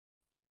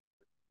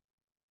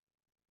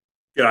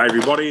G'day,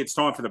 everybody. It's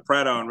time for the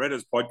Proudo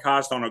Redders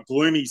Podcast on a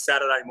gloomy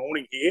Saturday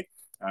morning here.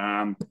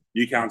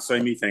 You can't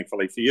see me,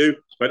 thankfully for you,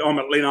 but I'm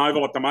at Lynn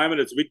Oval at the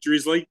moment. It's a bit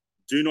drizzly.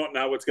 Do not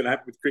know what's going to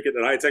happen with cricket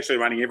today. It's actually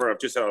raining everywhere. I've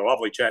just had a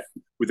lovely chat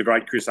with the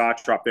great Chris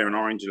Archer up there in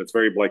Orange, and it's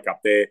very bleak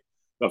up there.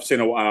 I've seen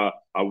a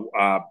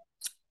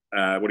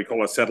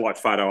satellite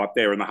photo up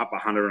there in the upper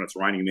Hunter, and it's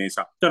raining there.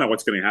 So I don't know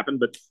what's going to happen,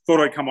 but thought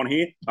I'd come on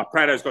here.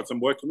 Proudo's got some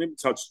work for him,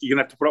 so you're going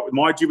to have to put up with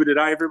my gibber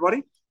today,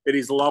 everybody. It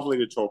is lovely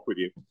to talk with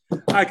you.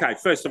 Okay,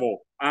 first of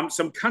all,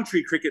 some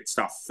country cricket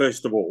stuff.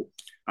 First of all,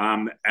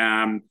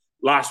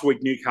 last week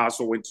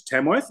Newcastle went to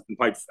Tamworth and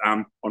played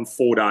on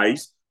 4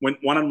 days.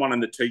 Went 1-1 in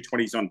the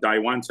T20s on day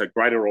one, so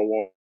Greater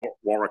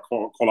Illawarra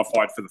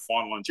qualified for the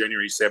final on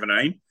January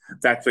 17.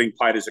 That being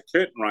played as a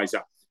curtain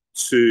raiser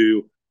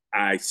to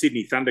a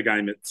Sydney Thunder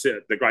game at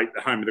the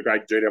home of the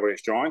great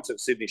GWS Giants at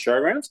Sydney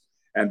Showgrounds,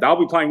 and they'll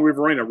be playing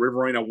Riverina.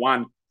 Riverina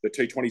won the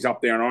T20s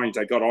up there in Orange.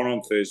 They got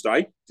on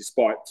Thursday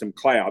despite some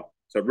cloud.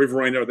 So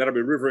that'll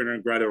be Riverina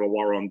and Greater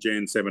Illawarra on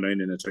Jan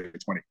 17 in the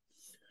T20.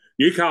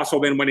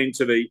 Newcastle then went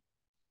into the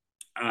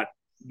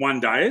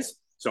one-dayers,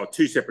 so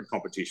 2 separate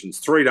competitions,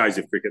 3 days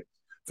of cricket.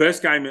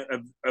 First game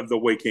of the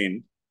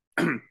weekend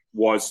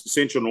was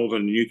Central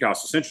Northern and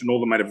Newcastle. Central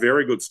Northern made a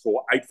very good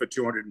score, 8 for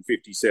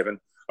 257,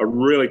 a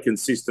really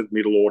consistent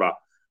middle order,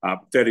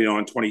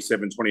 39,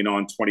 27,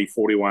 29, 20,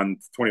 41,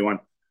 21.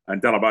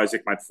 And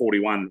Dalabosic made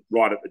 41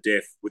 right at the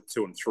death with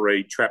 2 and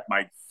 3. Trapp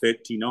made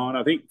 39,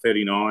 I think,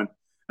 39.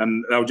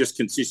 And they were just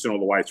consistent all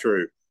the way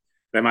through.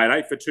 They made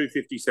 8 for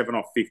 257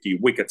 off 50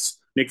 wickets.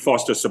 Nick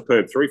Foster,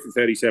 superb, 3 for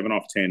 37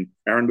 off 10.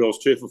 Aaron Mills,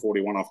 2 for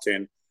 41 off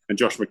 10. And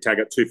Josh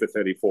McTaggart, 2 for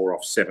 34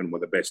 off 7 were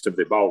the best of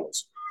their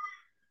bowlers.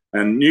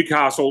 And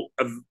Newcastle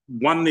have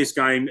won this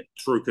game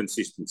through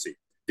consistency.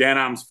 Dan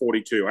Arms,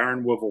 42.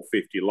 Aaron Oval,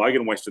 50.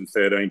 Logan Weston,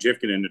 13. Jeff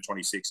Kinenda,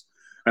 26.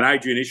 And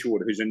Adrian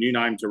Isherwood, who's a new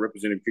name to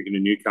representative cricket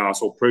in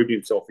Newcastle, proved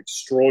himself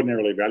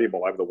extraordinarily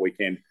valuable over the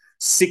weekend.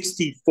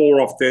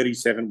 64 off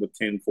 37 with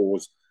 10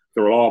 fours.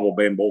 The reliable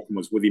Ben Balkin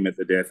was with him at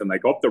the death, and they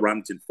got the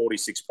runs in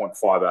 46.5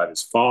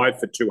 overs, 5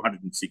 for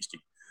 260.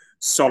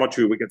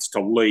 Solitary wickets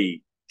to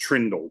Lee,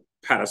 Trindle,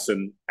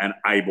 Patterson, and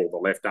Abel, the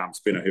left-arm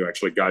spinner who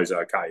actually goes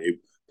okay, who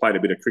played a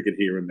bit of cricket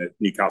here in the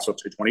Newcastle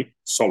 220.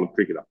 Solid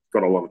cricketer.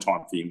 Got a lot of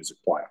time for him as a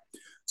player.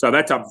 So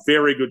that's a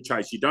very good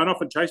chase. You don't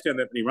often chase down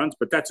that many runs,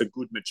 but that's a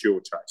good, mature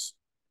chase.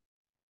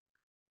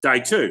 Day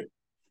 2,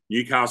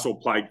 Newcastle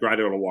played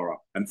Greater Illawarra,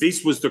 and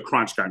this was the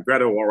crunch game.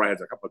 Greater Illawarra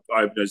has a couple of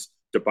openers,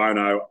 De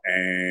Bono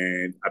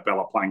and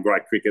Abella playing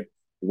great cricket,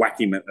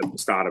 whack him at the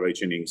start of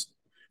each innings.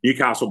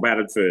 Newcastle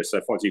batted first, so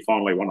Fozzie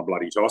finally won a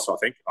bloody toss, I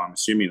think. I'm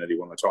assuming that he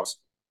won the toss.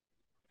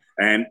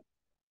 And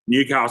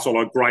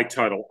Newcastle, a great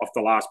total off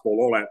the last ball,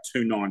 all out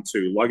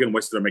 292. Logan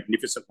Weston, a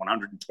magnificent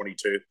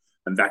 122,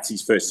 and that's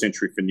his first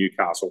century for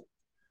Newcastle.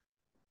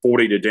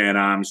 40 to Dan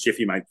Arms.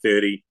 Jeffy made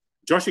 30.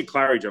 Joshy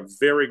Claridge, a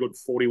very good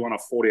 41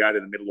 off 48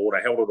 in the middle order,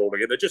 held it all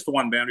together. Just the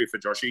one boundary for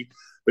Joshy,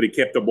 but he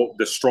kept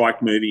the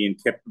strike moving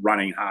and kept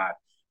running hard.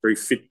 Very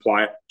fit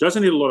player.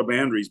 Doesn't hit a lot of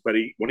boundaries, but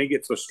when he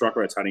gets the strike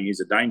rates hunting, he's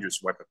a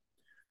dangerous weapon.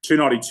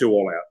 292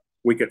 all out.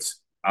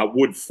 Wickets.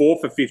 Wood, 4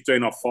 for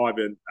 15 off 5,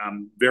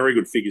 and very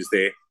good figures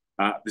there.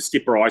 The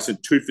skipper Ison,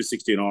 2 for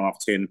 69 off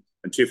 10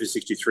 and 2 for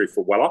 63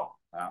 for Weller.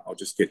 I'll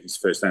just get his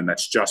first name.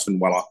 That's Justin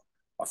Weller.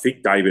 I think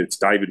it's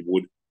David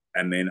Wood.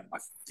 And then I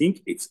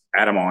think it's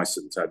Adam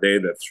Ison. So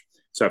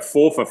so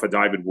 4 for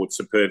David Wood.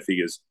 Superb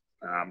figures.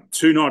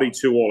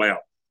 292 all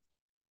out.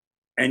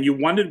 And you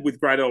wondered with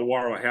Greater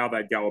Illawarra how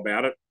they'd go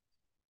about it.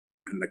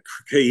 And the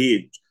key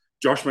here,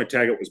 Josh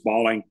McTaggart was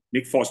bowling.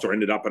 Nick Foster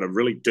ended up at a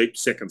really deep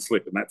second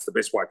slip, and that's the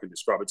best way I can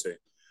describe it to you.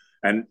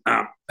 And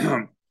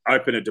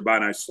opener De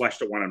Bono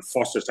slashed at one, and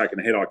Foster's taken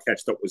a head-eye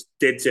catch that was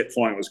dead set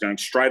flying. It was going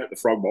straight at the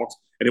frog box,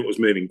 and it was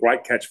moving.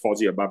 Great catch,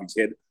 Fozzie, above his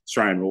head,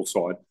 Australian rule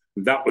side.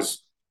 That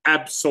was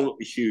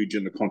absolutely huge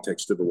in the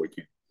context of the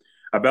weekend.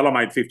 Abella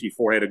made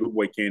 54, had a good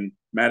weekend.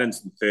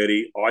 Maddenson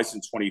 30,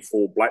 Ison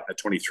 24, Blattner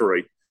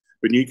 23.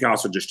 But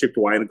Newcastle just chipped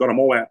away and got them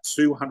all out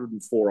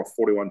 204 off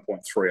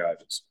 41.3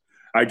 overs.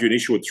 Adrian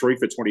Isherwood 3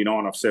 for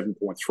 29 off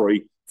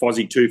 7.3.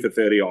 Fozzie 2 for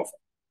 30 off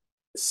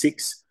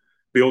 6.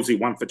 Billsy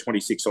 1 for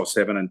 26 off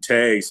 7, and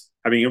Tags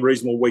having a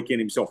reasonable weekend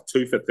himself,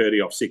 2 for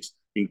 30 off 6,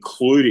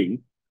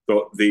 including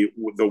the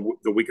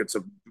wickets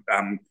of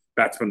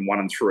batsmen 1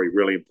 and 3,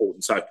 really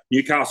important. So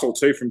Newcastle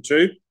 2 from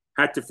 2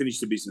 had to finish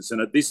the business,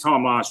 and at this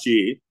time last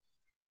year,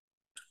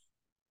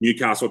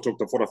 Newcastle took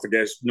the foot off the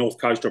gas. North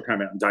Coastal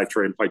came out in day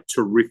 3 and played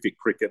terrific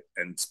cricket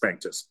and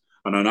spanked us.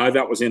 And I know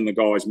that was in the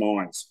guys'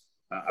 minds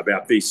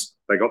about this.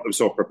 They got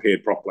themselves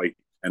prepared properly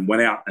and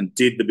went out and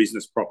did the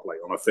business properly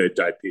on a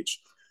third-day pitch.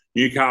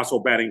 Newcastle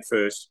batting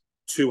first,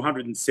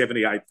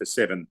 278 for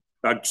 7.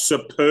 A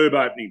superb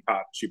opening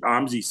partnership.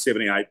 Armsy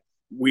 78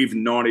 with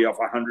 90 off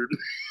 100.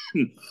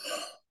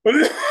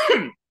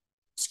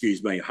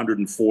 Excuse me,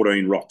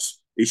 114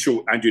 rocks.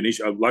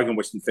 Logan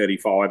Weston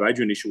 35,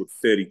 Adrian Isherwood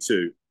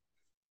 32.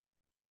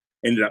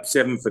 Ended up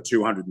 7 for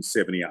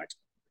 278.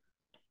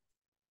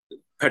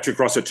 Patrick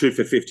Rosser 2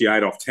 for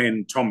 58 off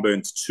 10. Tom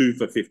Burns 2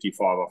 for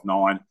 55 off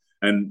 9.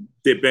 And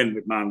they've been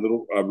with my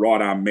little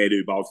right arm med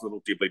who bowls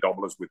little dibbly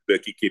dobblers with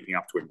Berkey keeping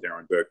up to him.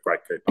 Darren Burke,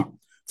 great keeper.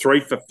 3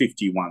 for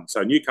 51.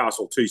 So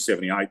Newcastle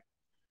 278.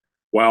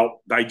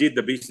 Well, they did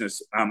the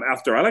business.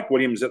 After Alec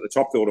Williams at the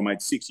top of the order made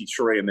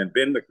 63, and then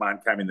Ben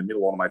McMahon came in the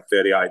middle order made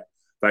 38.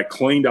 They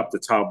cleaned up the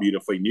tail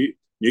beautifully.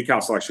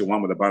 Newcastle actually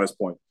won with a bonus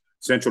point.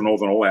 Central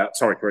Northern all out.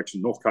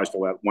 North Coast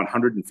all out.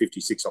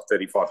 156 off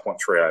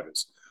 35.3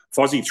 overs.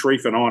 Fozzie 3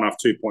 for 9 off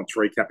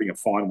 2.3, capping a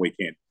fine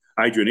weekend.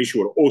 Adrian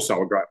Isherwood also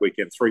a great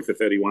weekend. 3 for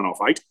 31 off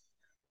 8.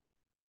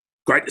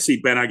 Great to see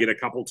Benno get a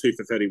couple. 2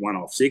 for 31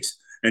 off 6.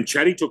 And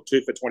Chatty took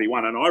 2 for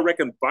 21. And I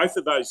reckon both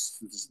of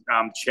those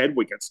Chad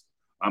wickets,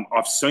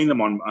 I've seen them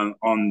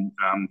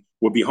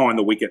were behind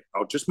the wicket.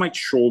 I'll just make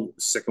sure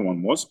the second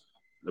one was,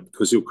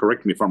 because he'll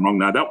correct me if I'm wrong.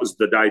 No, that was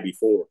the day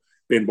before.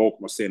 Ben Balkan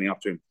was standing up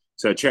to him.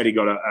 So Chatty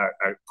got a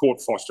caught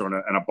Foster and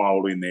a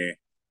bowl in there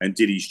and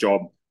did his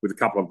job with a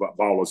couple of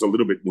bowlers a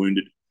little bit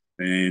wounded.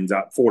 And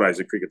 4 days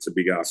of cricket's a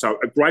big ask. So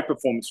a great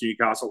performance for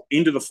Newcastle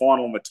into the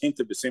final on the 10th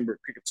of December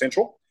at Cricket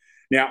Central.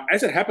 Now,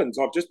 as it happens,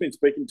 I've just been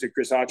speaking to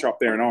Chris Archer up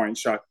there in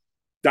Orange. So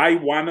day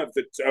one of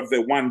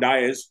the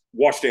one-dayers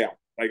washed out.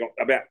 They got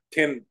about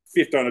 10,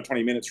 15 or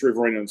 20 minutes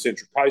Riverina and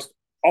Central Coast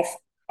off.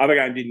 Other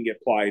game didn't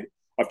get played.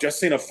 I've just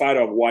seen a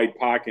photo of Wade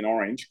Park in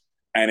Orange,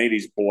 and it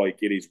is bleak.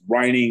 It is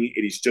raining.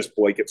 It is just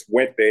bleak. It's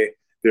wet there.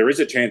 There is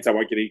a chance they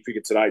won't get any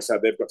cricket today, so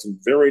they've got some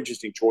very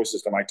interesting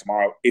choices to make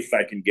tomorrow if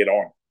they can get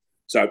on.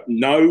 So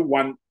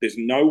there's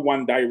no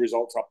one-day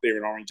results up there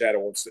in Orange at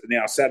all. It's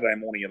now Saturday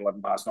morning at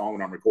 11 past 9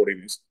 when I'm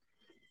recording this.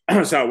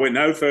 So we're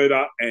no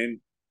further and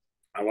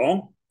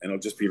along, and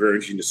it'll just be very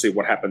interesting to see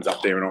what happens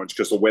up there in Orange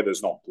because the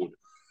weather's not good.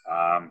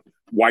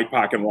 Wade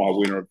Park and Rye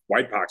Winner.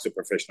 Wade Park's a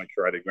professionally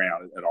curated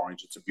ground at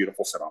Orange. It's a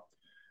beautiful setup.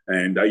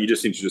 And you're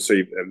just interested to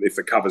see if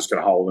the covers can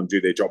hold and do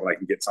their job and they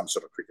can get some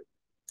sort of cricket.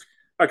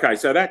 Okay,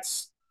 so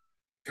that's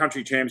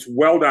country champs.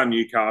 Well done,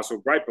 Newcastle.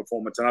 Great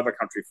performance. Another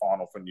country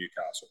final for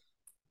Newcastle.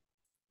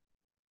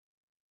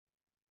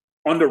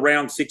 On to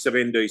round 6 of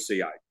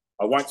NDCA.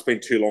 I won't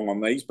spend too long on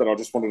these, but I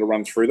just wanted to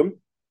run through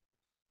them.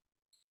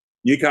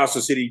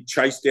 Newcastle City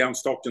chased down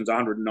Stockton's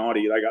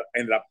 190. They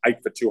ended up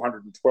 8 for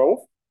 212.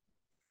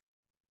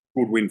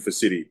 Good win for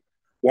City.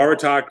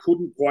 Waratah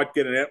couldn't quite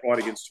get an outright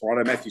against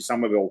Toronto. Matthew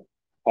Somerville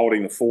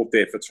holding the fort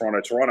there for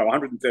Toronto. Toronto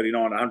 139,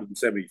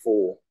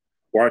 174.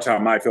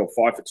 Waratah Mayfield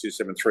 5 for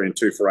 273 and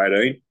 2 for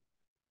 18.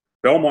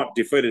 Belmont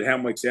defeated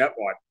Hamwick's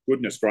outright.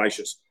 Goodness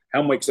gracious.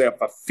 Hamwick's out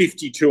for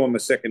 52 on the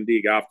second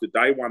dig. After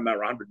day one, they were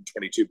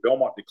 122.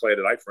 Belmont declared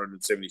at 8 for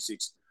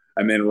 176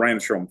 and then ran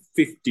through them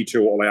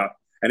 52 all out.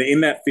 And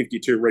in that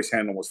 52, Reece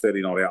Handler was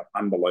 30 not out.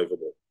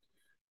 Unbelievable.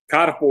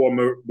 Cardiff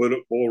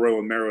Ballroo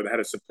and Merriwood had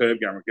a superb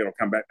game. I'll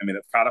come back in a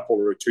minute. Cardiff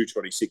Ballroo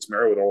 226,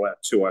 Merriwood all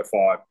out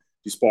 205,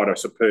 despite a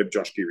superb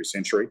Josh Geary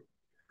century.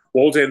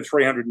 Wallsend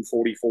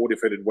 344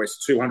 defeated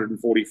West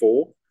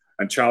 244,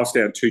 and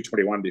Charlestown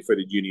 221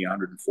 defeated Uni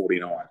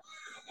 149.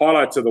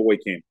 Highlights of the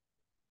weekend.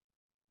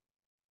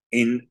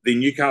 In the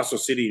Newcastle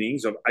City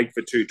innings of 8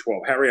 for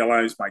 212, Harry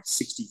Alones made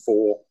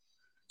 64,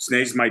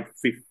 Snez made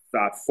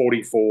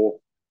 44,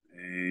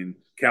 and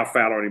Cal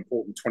Fowler an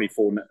important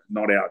 24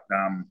 not out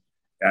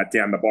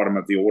down the bottom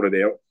of the order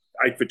there.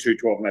 8 for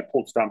 212, and they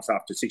pulled stumps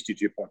after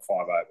 62.5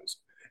 overs.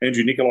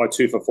 Andrew Nicolai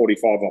 2 for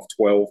 45 off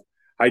 12.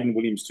 Hayden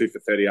Williams 2 for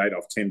 38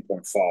 off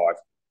 10.5.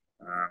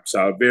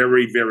 So a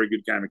very, very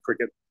good game of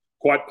cricket.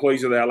 Quite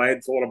pleased with our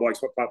lads. A lot of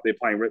blokes up there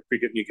playing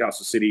cricket.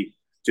 Newcastle City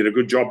did a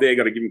good job there.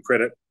 Got to give them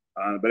credit.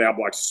 But our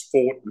blokes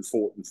fought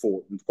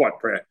and quite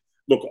proud.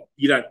 Look,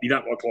 you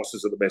don't like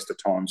losses at the best of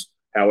times.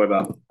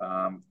 However,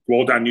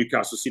 well done,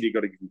 Newcastle City.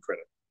 Got to give them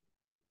credit.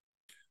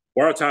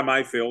 Waratah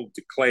Mayfield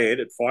declared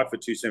at 5 for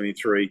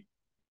 273.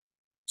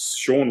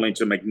 Sean Lynch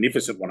a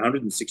magnificent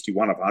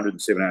 161 of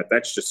 178.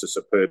 That's just a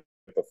superb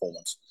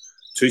performance.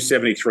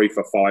 273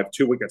 for 5.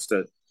 2 wickets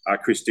to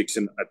Chris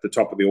Dixon at the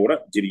top of the order.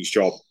 Did his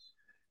job.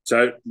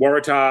 So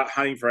Waratah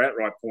hunting for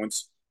outright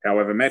points.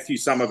 However, Matthew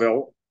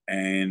Somerville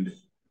and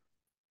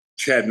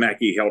Chad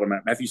Mackey held him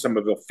out. Matthew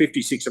Somerville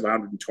 56 of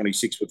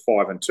 126 with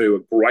 5 and 2.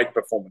 A great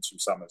performance from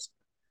Summers.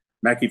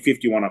 Mackey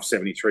 51 off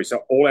 73.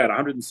 So all out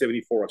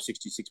 174 off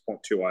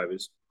 66.2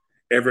 overs.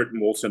 Everett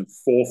and Wilson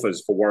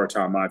 4-fers for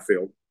Waratah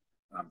Mayfield.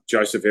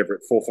 Joseph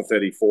Everett 4 for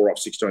 34 off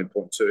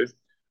 16.2.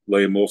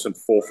 Liam Wilson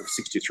 4 for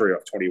 63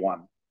 off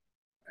 21.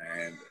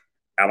 And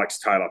Alex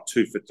Taylor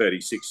 2 for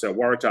 36. So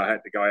Waratah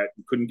had to go out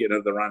and couldn't get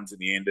into the runs in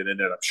the end and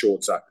ended up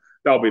short. So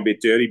they'll be a bit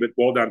dirty, but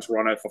well done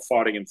Toronto for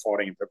fighting and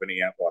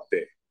preventing out like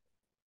there.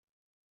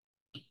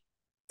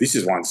 This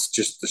is one's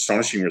just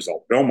astonishing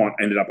result. Belmont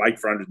ended up 8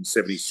 for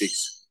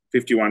 176,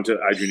 51 to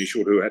Adrian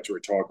Isherwood, who had to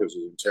retire because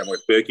of the term.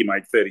 Berkey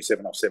made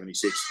 37 off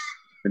 76.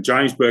 And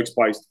James Burke's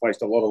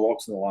placed a lot of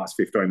locks in the last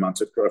 15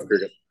 months of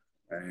cricket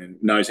and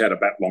knows how to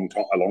bat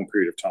a long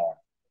period of time.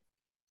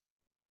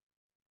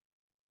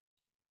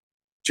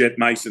 Jet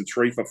Mason,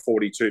 3 for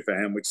 42 for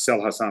Hamwick.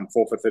 Sel Hassan,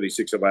 4 for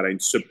 36 of 18.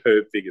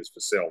 Superb figures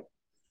for Sel.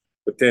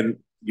 But then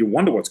you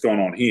wonder what's going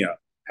on here.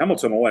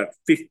 Hamilton all out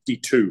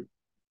 52.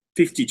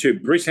 52.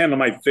 Bruce Handler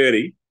made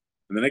 30,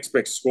 and the next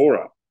best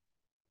scorer.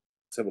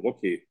 Let's have a look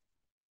here.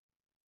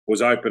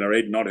 was opener.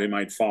 Ed Nott, who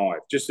made 5.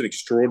 Just an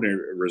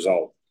extraordinary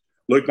result.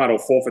 Luke Muddle,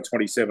 4 for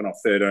 27 off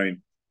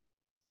 13.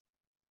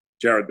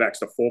 Jared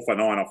Baxter, 4 for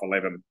 9 off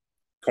 11.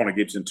 Connor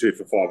Gibson, 2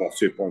 for 5 off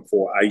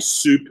 2.4. A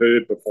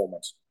superb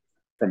performance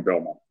from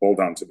Belmont. Well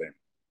done to them.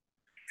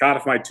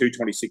 Cardiff made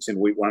 226 in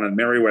week 1, and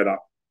Merriweather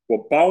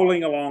were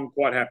bowling along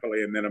quite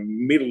happily, and then a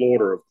middle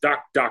order of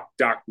duck, duck,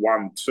 duck,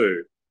 1,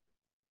 2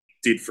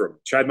 did for him.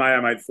 Chad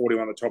Mayo made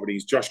 41 at the top of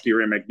his. Josh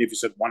Geary, a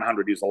magnificent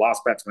 100. He was the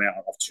last batsman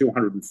out of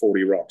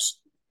 240 rocks.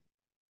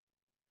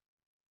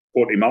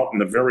 Courtney Moulton,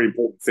 the very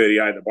important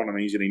 38 at the bottom of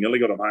the and he nearly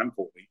got him home,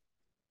 Courtney.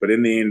 But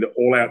in the end,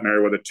 all out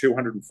Merriweather,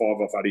 205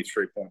 off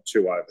 83.2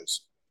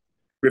 overs.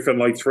 Griffin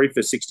Lee, 3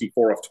 for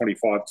 64 off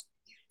 25,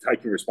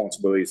 taking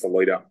responsibility as the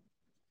leader.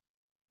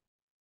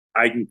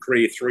 Aidan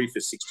Creer, 3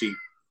 for 60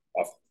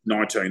 off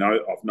 19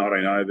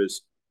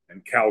 overs.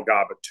 And Cal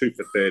Garber, 2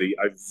 for 30,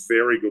 a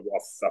very good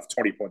off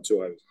 20.2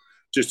 overs.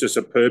 Just a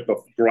superb,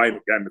 great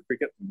game of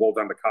cricket. Well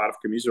done to Cardiff.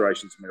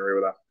 Commiserations,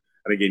 Merriweather.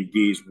 And again,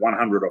 Gears,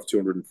 100 off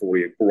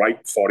 240, a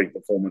great fighting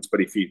performance.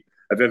 But if you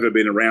have ever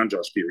been around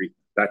Josh Geary,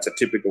 that's a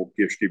typical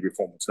Josh Geary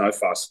performance. No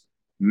fuss,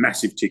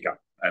 massive ticker,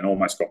 and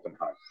almost got them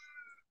home.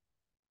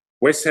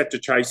 West had to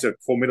chase a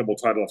formidable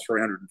total of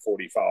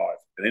 345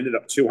 and ended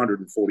up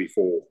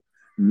 244.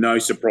 No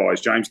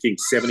surprise. James King,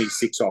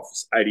 76 off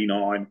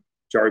 89.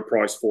 Joey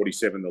Price,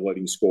 47, the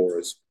leading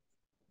scorers.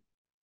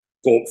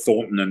 Thorpe,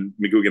 Thornton and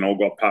McGuigan all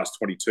got past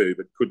 22,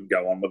 but couldn't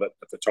go on with it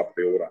at the top of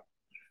the order.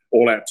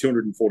 All out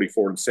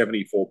 244 and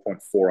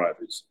 74.4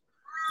 overs.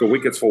 For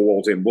wickets for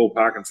Wallsend, Will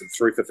Parkinson,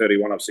 3 for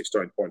 31 off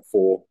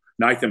 16.4.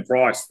 Nathan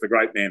Price, the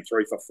great man,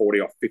 3 for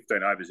 40 off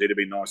 15 overs. He'd have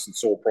been nice and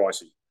sore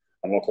pricey.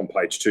 And Lachlan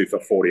Page, 2 for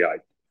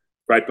 48.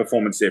 Great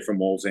performance there from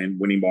Wallsend,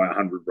 winning by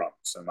 100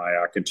 runs, and they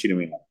are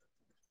continuing on.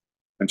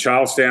 And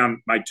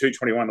Charlestown made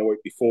 221 the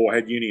week before,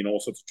 had Uni in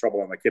all sorts of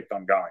trouble, and they kept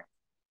on going.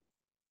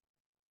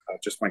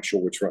 Just make sure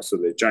which Russ are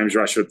there. James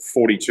Rashford,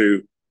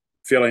 42.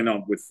 Filling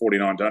on with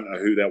 49, don't know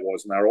who that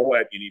was. And they were all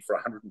at Uni for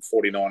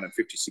 149 and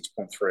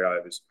 56.3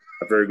 overs.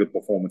 A very good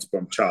performance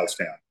from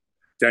Charlestown.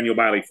 Daniel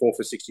Bailey, 4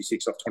 for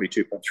 66 off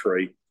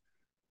 22.3.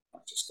 I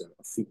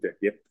think that,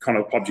 yep.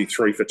 Connor Podgy,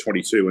 3 for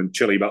 22. And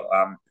Chile, but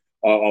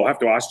I'll have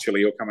to ask Chile.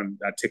 He'll come and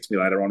text me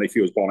later on if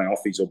he was bowling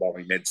offies or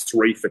bowling meds.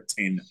 3 for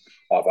 10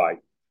 of 8.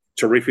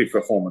 Terrific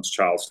performance,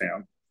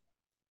 Charlestown.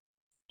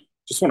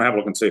 Just want to have a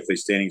look and see if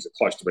these standings are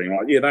close to being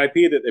right. Yeah, they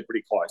appear that they're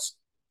pretty close.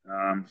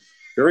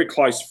 Very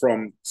close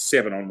from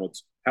 7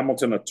 onwards.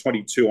 Hamilton are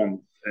 22 on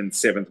and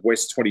 7th.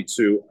 West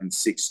 22 and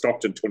 6th.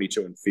 Stockton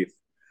 22 and 5th.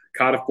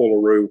 Cardiff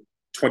Boolaroo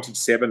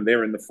 27.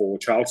 They're in the 4.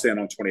 Charlestown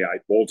on 28.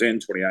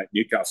 Wallsend 28.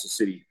 Newcastle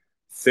City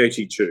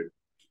 32.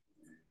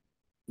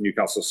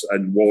 Newcastle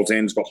and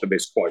Wallsend's got the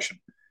best quotient.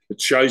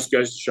 It goes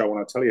to show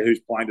when I tell you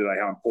who's playing today,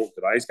 how important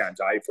today's games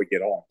are if we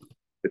get on.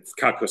 It's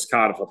because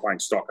Cardiff are playing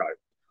Stocko.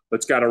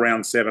 Let's go to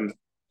round 7.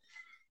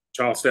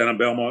 Charlestown and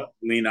Belmont,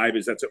 near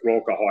neighbours. That's at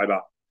Royal Cahiba.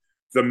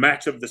 The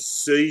match of the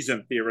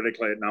season,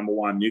 theoretically, at number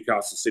 1,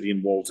 Newcastle City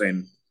and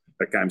Wallsend.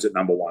 That game's at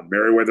number 1.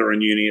 Merriweather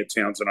and Uni at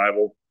Townsend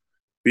Oval.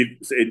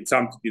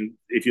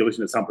 If you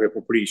listen to some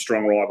people, pretty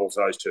strong rivals,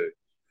 those two.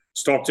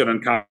 Stockton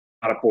and Cardiff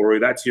Boolaroo,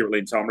 that's here at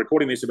Lynn. So I'm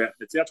recording this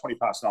it's now 20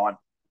 past 9,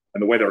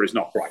 and the weather is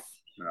not great.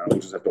 We'll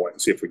just have to wait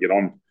and see if we get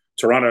on.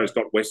 Toronto's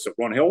got West at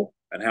Ron Hill,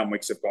 and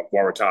Helmwicks have got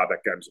Waratah.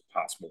 That game's at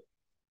Passmore.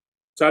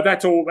 So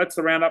that's all. That's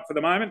the roundup for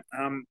the moment.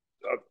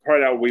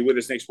 Proudo will be with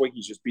us next week.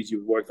 He's just busy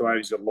with work at the moment.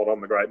 He's got a lot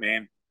on, the great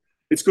man.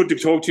 It's good to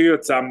talk to you.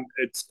 It's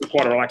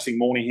quite a relaxing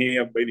morning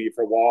here. I've been here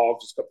for a while.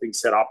 Just got things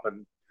set up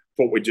and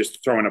thought we'd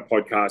just throw in a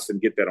podcast and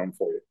get that on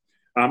for you.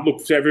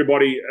 Look, to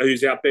everybody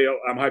who's out there,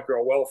 I hope you're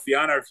all well.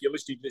 Fiona, if you're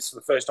listening to this for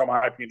the first time,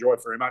 I hope you enjoy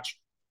it very much.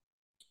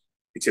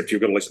 Except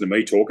you've got to listen to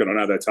me talk, and I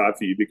know that's hard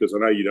for you because I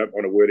know you don't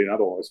want to word in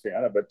otherwise,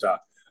 Fiona, but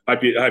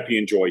hope you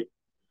enjoy.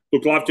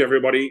 Look, love to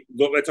everybody.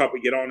 Look, let's hope we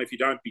get on. If you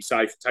don't, be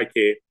safe. Take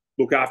care.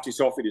 Look after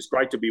yourself. It is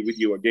great to be with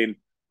you again,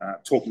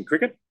 talking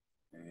cricket.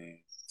 And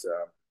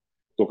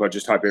look, I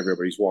just hope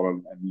everybody's well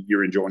and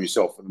you're enjoying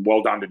yourself. And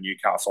well done to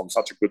Newcastle on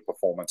such a good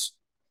performance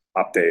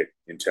up there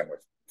in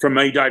Tamworth. From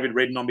me, David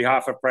Redden, on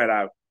behalf of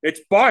Proudo, it's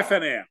bye for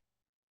now.